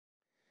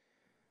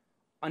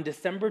On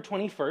December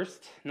 21st,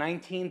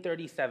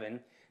 1937,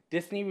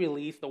 Disney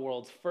released the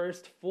world's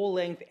first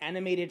full-length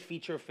animated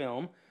feature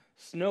film,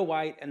 Snow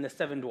White and the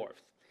Seven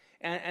Dwarfs.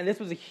 And this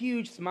was a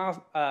huge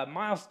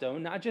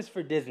milestone, not just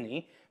for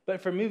Disney,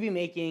 but for movie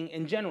making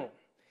in general.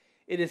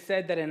 It is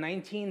said that in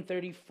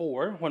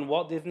 1934, when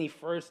Walt Disney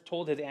first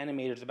told his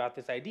animators about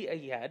this idea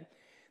he had,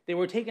 they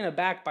were taken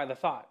aback by the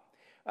thought.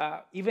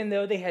 Even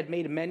though they had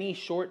made many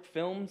short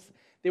films,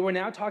 they were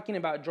now talking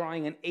about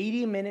drawing an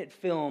 80-minute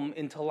film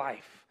into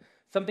life,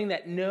 something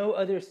that no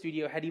other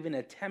studio had even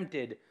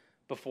attempted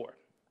before.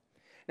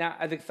 Now,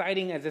 as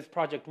exciting as this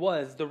project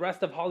was, the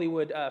rest of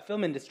Hollywood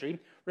film industry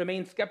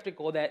remained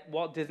skeptical that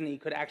Walt Disney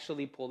could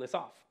actually pull this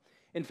off.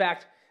 In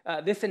fact,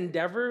 this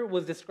endeavor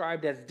was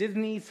described as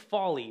Disney's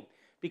folly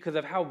because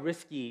of how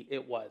risky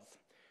it was.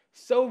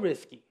 So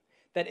risky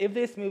that if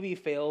this movie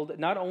failed,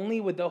 not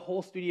only would the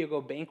whole studio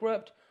go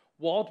bankrupt,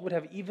 Walt would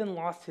have even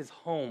lost his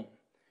home.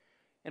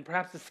 And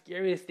perhaps the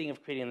scariest thing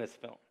of creating this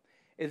film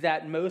is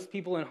that most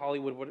people in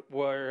Hollywood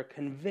were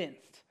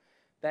convinced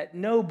that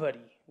nobody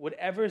would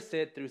ever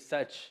sit through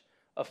such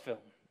a film.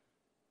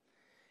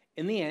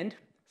 In the end,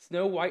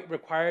 Snow White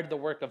required the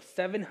work of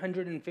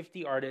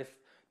 750 artists,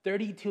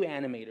 32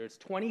 animators,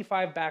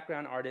 25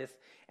 background artists,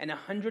 and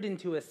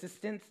 102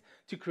 assistants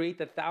to create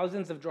the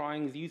thousands of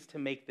drawings used to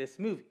make this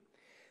movie.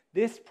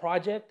 This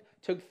project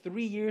took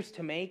 3 years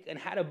to make and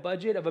had a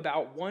budget of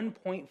about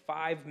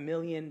 $1.5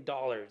 million.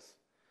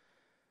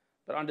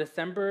 But on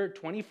December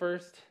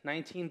 21st,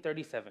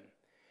 1937,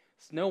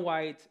 Snow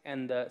White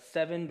and the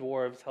Seven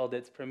Dwarfs held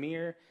its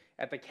premiere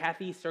at the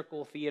Cathay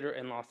Circle Theater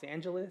in Los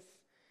Angeles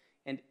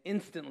and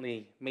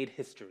instantly made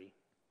history.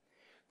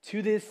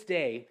 To this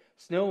day,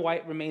 Snow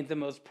White remains the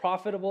most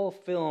profitable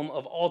film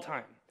of all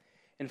time.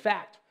 In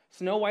fact,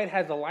 Snow White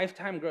has a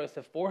lifetime gross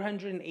of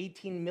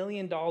 $418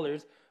 million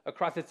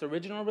across its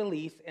original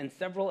release and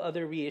several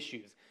other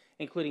reissues,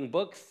 including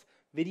books,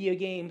 video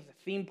games,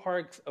 theme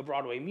parks, a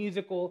Broadway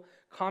musical,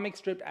 comic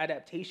strip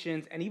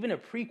adaptations, and even a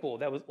prequel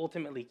that was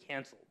ultimately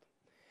canceled.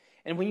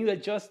 And when you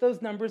adjust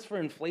those numbers for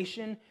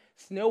inflation,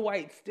 Snow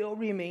White still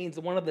remains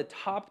one of the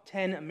top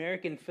 10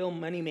 American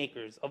film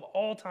moneymakers of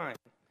all time.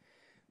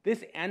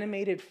 This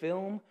animated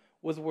film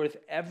was worth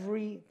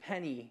every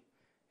penny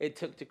it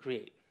took to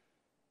create.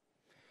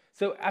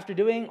 So after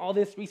doing all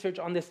this research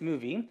on this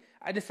movie,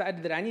 I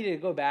decided that I needed to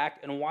go back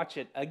and watch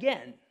it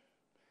again.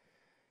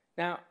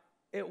 Now,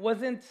 it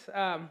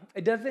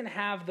doesn't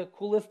have the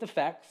coolest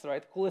effects,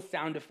 right? The coolest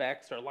sound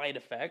effects or light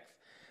effects.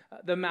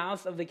 The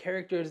mouths of the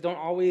characters don't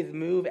always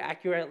move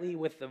accurately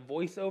with the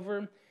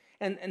voiceover.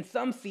 And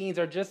some scenes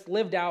are just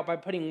lived out by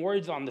putting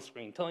words on the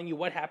screen, telling you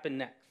what happened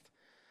next.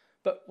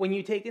 But when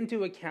you take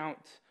into account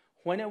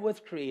when it was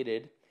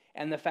created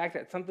and the fact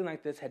that something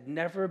like this had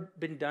never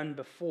been done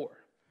before,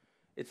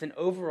 it's an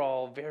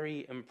overall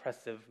very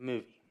impressive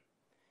movie.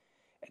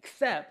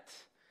 Except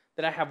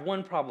that I have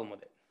one problem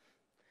with it.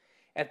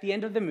 At the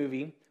end of the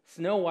movie,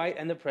 Snow White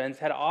and the prince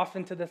head off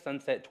into the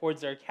sunset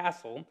towards their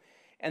castle,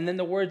 and then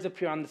the words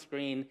appear on the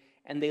screen,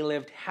 and they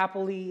lived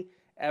happily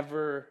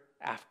ever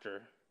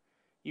after.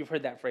 You've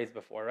heard that phrase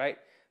before, right?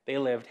 They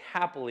lived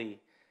happily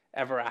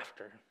ever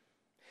after.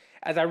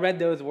 As I read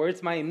those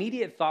words, my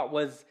immediate thought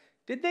was,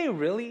 did they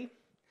really?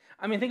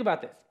 I mean, think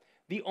about this.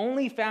 The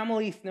only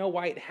family Snow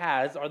White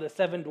has are the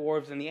seven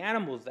dwarves and the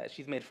animals that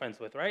she's made friends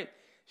with, right?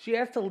 She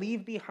has to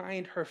leave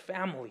behind her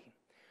family.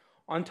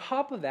 On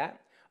top of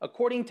that,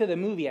 according to the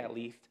movie at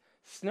least,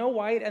 Snow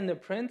White and the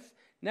prince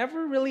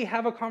never really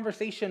have a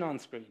conversation on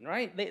screen,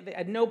 right?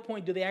 At no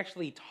point do they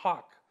actually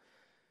talk.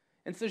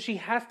 And so she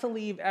has to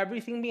leave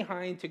everything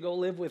behind to go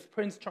live with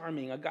Prince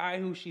Charming, a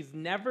guy who she's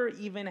never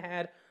even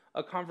had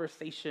a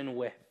conversation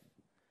with.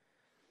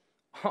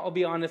 I'll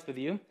be honest with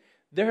you.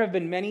 There have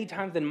been many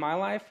times in my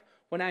life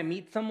when I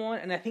meet someone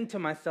and I think to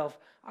myself,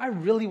 I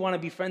really want to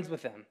be friends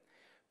with them.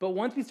 But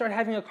once we start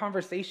having a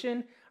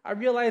conversation, I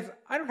realize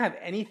I don't have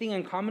anything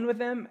in common with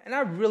them, and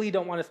I really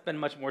don't want to spend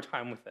much more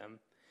time with them.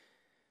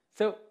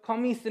 So call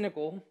me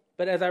cynical,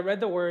 but as I read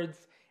the words,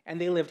 and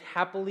they lived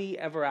happily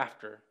ever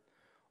after,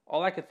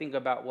 all I could think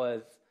about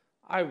was,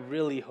 I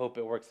really hope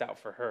it works out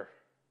for her.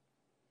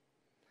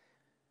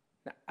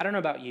 Now, I don't know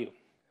about you,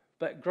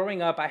 but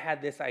growing up, I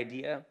had this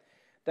idea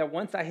that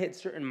once I hit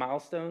certain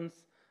milestones,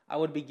 I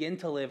would begin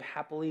to live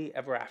happily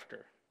ever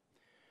after.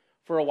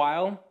 For a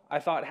while, I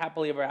thought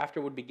happily ever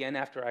after would begin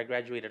after I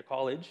graduated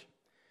college.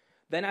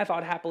 Then I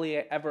thought happily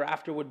ever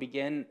after would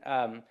begin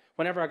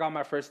whenever I got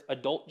my first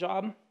adult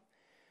job.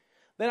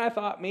 Then I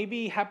thought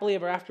maybe happily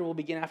ever after will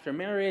begin after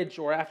marriage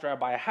or after I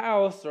buy a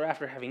house or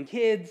after having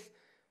kids.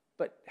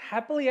 But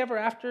happily ever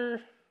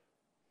after,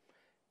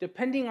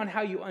 depending on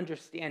how you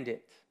understand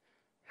it,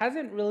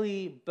 hasn't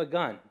really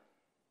begun.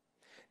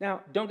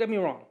 Now, don't get me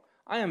wrong.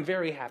 I am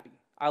very happy.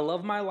 I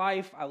love my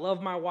life. I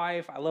love my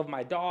wife. I love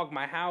my dog,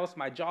 my house,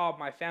 my job,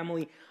 my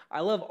family. I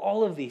love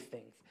all of these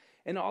things.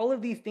 And all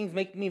of these things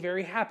make me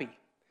very happy.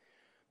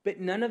 But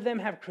none of them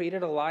have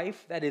created a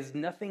life that is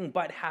nothing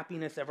but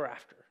happiness ever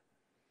after.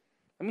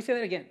 Let me say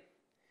that again.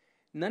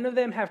 None of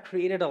them have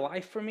created a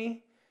life for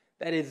me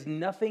that is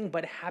nothing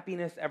but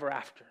happiness ever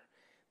after.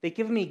 They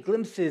give me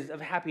glimpses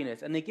of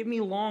happiness, and they give me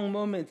long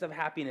moments of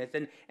happiness,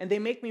 and they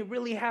make me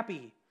really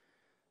happy.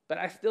 But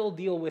I still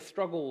deal with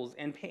struggles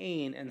and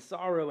pain and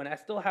sorrow, and I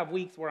still have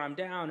weeks where I'm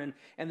down,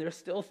 and there's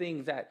still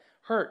things that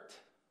hurt.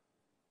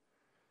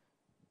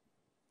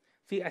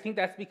 See, I think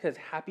that's because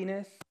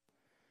happiness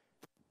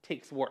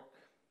takes work,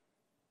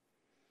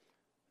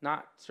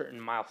 not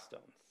certain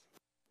milestones.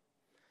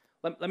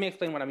 Let me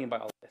explain what I mean by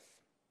all this.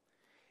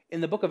 In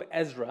the book of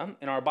Ezra,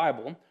 in our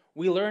Bible,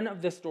 we learn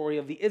of the story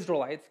of the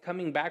Israelites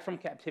coming back from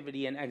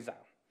captivity and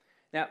exile.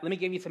 Now, let me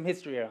give you some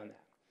history around that.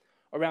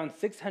 Around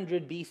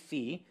 600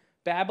 BC,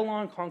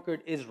 Babylon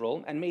conquered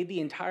Israel and made the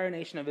entire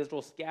nation of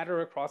Israel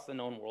scatter across the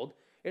known world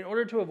in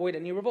order to avoid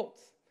any revolts.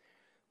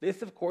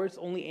 This, of course,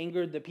 only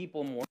angered the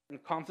people more,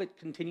 and conflict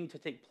continued to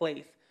take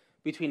place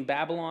between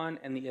Babylon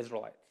and the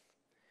Israelites.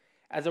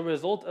 As a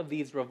result of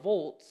these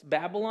revolts,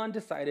 Babylon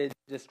decided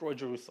to destroy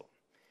Jerusalem.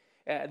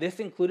 This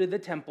included the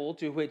temple,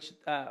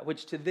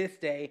 which to this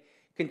day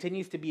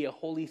continues to be a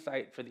holy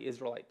site for the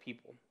Israelite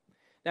people.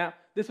 Now,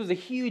 this was a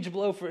huge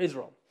blow for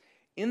Israel.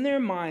 In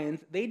their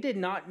minds, they did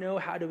not know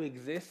how to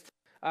exist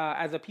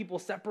as a people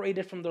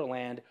separated from their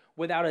land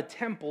without a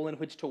temple in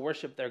which to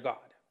worship their God.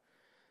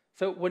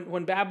 So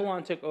when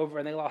Babylon took over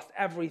and they lost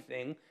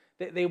everything,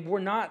 they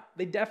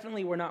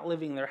definitely were not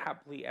living their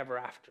happily ever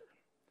after.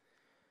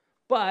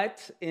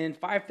 But in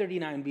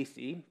 539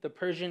 BC, the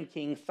Persian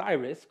king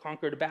Cyrus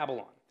conquered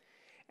Babylon.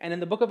 And in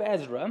the book of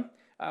Ezra,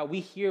 we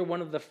hear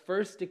one of the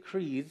first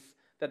decrees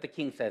that the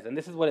king says, and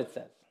this is what it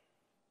says.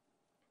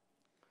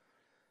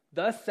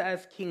 Thus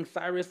says King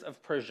Cyrus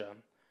of Persia,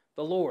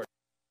 the Lord,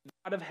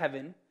 God of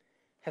heaven,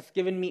 has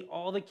given me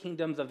all the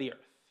kingdoms of the earth,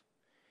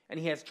 and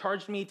he has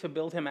charged me to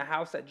build him a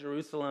house at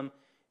Jerusalem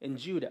in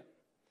Judah.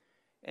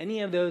 Any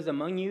of those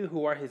among you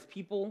who are his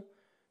people,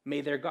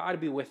 may their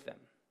God be with them,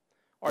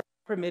 are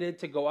permitted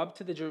to go up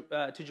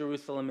to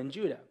Jerusalem in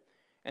Judah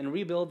and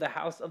rebuild the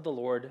house of the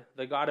Lord,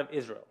 the God of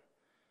Israel.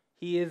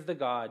 He is the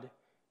God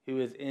who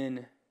is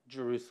in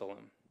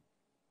Jerusalem.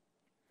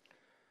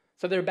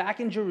 So they're back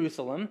in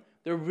Jerusalem.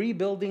 They're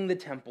rebuilding the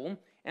temple.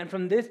 And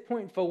from this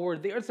point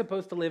forward, they are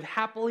supposed to live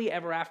happily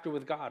ever after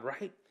with God,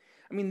 right?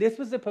 I mean, this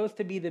was supposed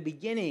to be the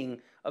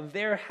beginning of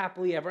their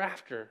happily ever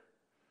after.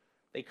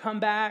 They come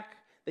back,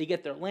 they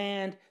get their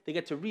land, they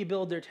get to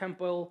rebuild their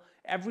temple.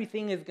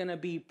 Everything is going to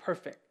be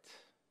perfect.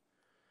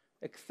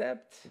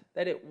 Except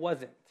that it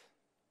wasn't.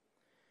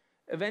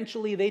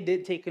 Eventually, they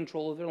did take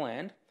control of their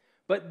land,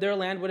 but their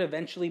land would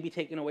eventually be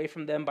taken away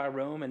from them by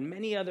Rome and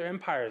many other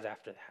empires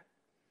after that.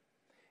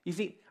 You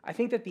see, I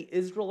think that the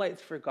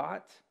Israelites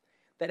forgot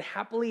that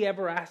happily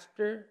ever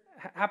after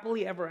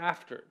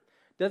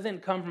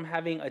doesn't come from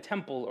having a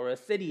temple or a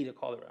city to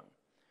call their own.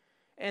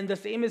 And the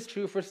same is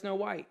true for Snow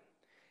White.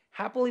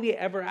 Happily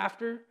ever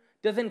after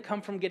doesn't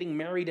come from getting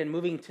married and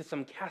moving to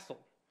some castle.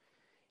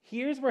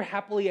 Here's where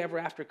happily ever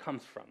after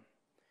comes from.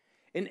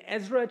 In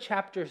Ezra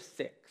chapter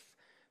 6,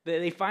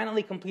 they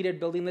finally completed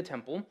building the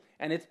temple,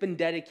 and it's been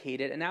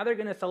dedicated, and now they're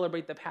going to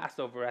celebrate the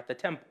Passover at the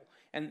temple.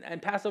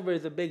 And Passover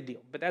is a big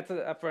deal, but that's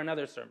for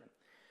another sermon.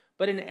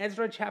 But in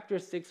Ezra chapter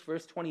 6,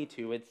 verse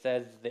 22, it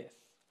says this.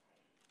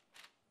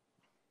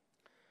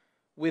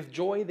 With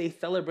joy they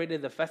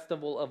celebrated the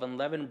festival of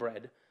unleavened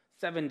bread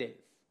 7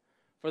 days,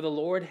 for the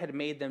Lord had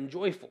made them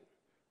joyful,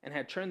 and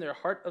had turned the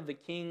heart of the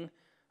king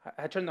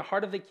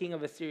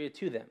of Assyria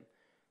to them,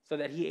 so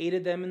that he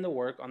aided them in the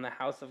work on the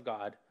house of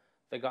God,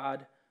 the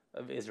God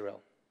of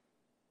Israel.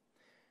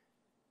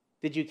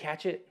 Did you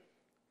catch it?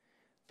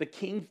 The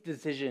king's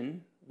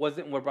decision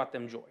wasn't what brought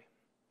them joy.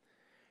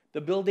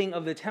 The building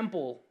of the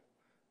temple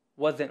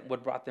wasn't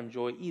what brought them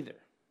joy either.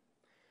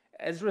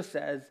 Ezra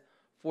says,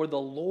 for the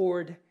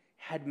Lord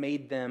had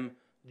made them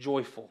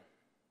joyful.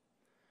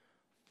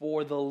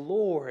 For the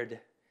Lord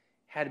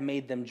had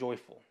made them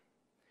joyful.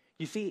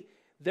 You see,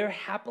 their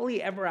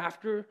happily ever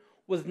after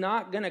was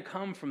not going to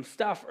come from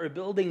stuff or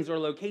buildings or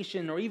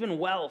location or even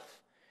wealth.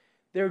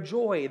 Their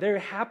joy, their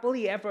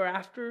happily ever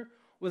after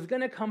was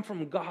going to come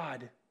from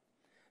God.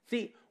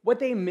 See, what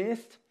they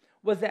missed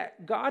was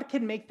that God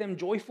could make them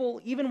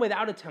joyful even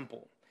without a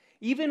temple,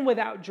 even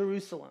without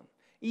Jerusalem.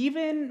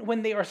 Even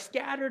when they are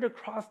scattered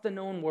across the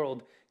known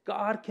world,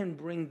 God can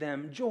bring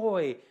them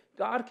joy.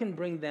 God can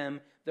bring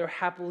them their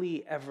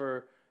happily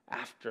ever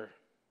after.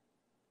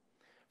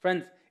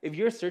 Friends, if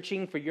you're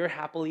searching for your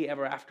happily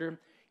ever after,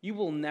 you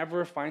will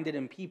never find it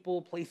in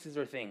people, places,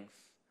 or things.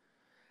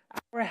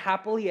 Our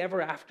happily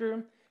ever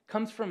after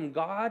comes from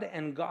God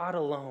and God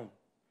alone.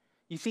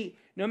 You see,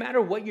 no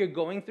matter what you're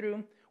going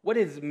through, what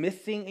is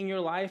missing in your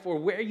life, or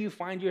where you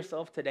find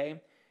yourself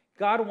today,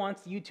 God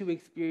wants you to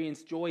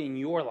experience joy in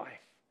your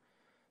life.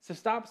 So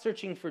stop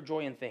searching for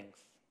joy in things,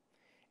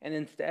 and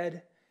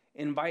instead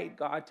invite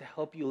God to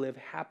help you live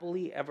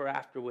happily ever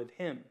after with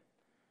Him,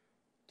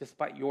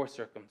 despite your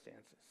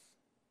circumstances.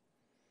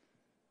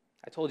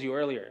 I told you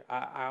earlier,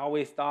 I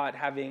always thought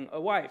having a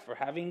wife or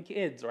having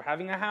kids or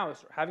having a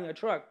house or having a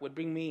truck would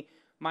bring me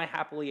my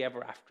happily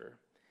ever after.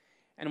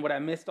 And what I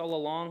missed all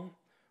along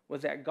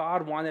was that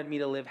God wanted me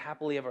to live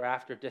happily ever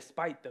after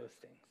despite those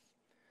things.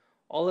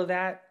 All of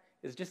that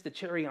is just the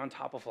cherry on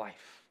top of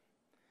life.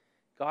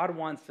 God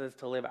wants us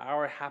to live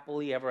our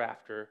happily ever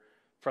after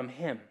from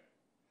him.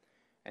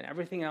 And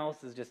everything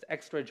else is just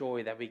extra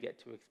joy that we get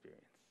to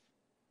experience.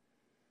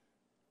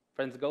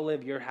 Friends, go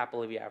live your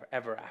happily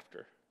ever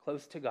after,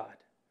 close to God,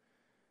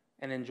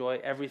 and enjoy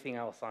everything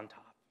else on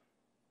top.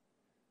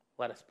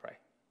 Let us pray.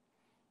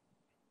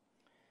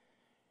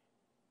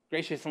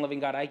 Gracious and loving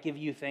God, I give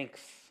you thanks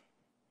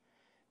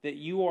that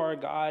you are a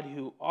God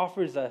who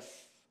offers us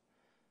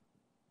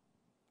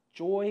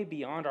joy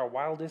beyond our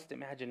wildest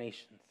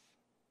imaginations.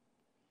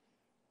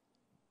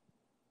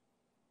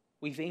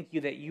 We thank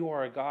you that you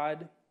are a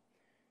God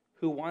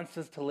who wants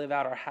us to live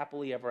out our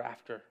happily ever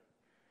after,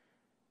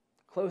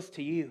 close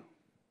to you.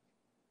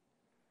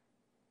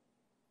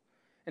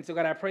 And so,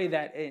 God, I pray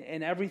that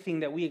in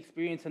everything that we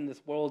experience in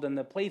this world, and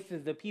the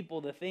places, the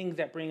people, the things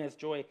that bring us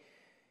joy,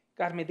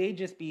 God, may they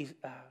just be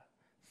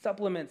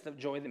supplements of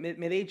joy.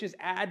 May they just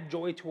add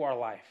joy to our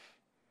life.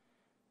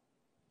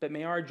 But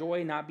may our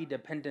joy not be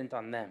dependent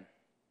on them.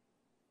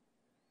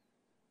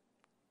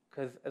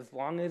 Because as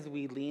long as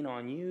we lean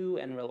on you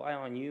and rely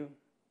on you,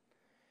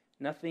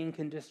 nothing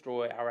can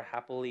destroy our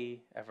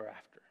happily ever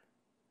after.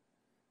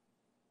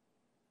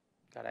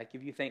 God, I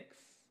give you thanks,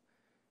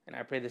 and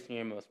I pray this in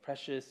your most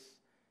precious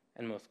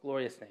and most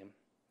glorious name.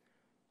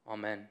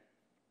 Amen.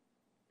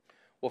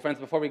 Well, friends,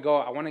 before we go,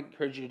 I want to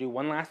encourage you to do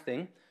one last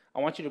thing. I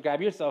want you to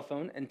grab your cell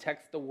phone and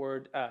text the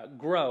word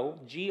GROW,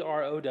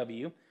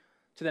 G-R-O-W,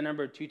 to the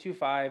number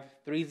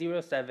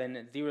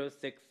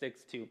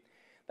 225-307-0662.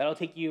 That'll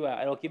take you.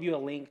 It'll give you a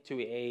link to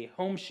a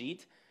home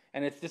sheet,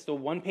 and it's just a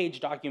one-page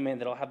document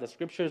that'll have the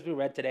scriptures we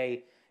read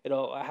today.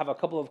 It'll have a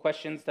couple of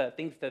things to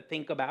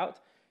think about,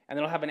 and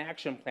it'll have an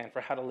action plan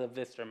for how to live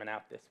this sermon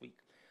out this week.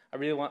 I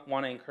really want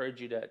to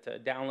encourage you to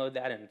download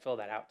that and fill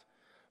that out.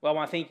 Well, I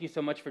want to thank you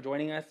so much for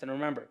joining us, and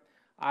remember,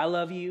 I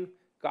love you,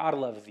 God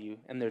loves you,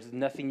 and there's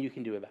nothing you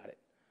can do about it.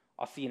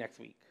 I'll see you next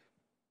week.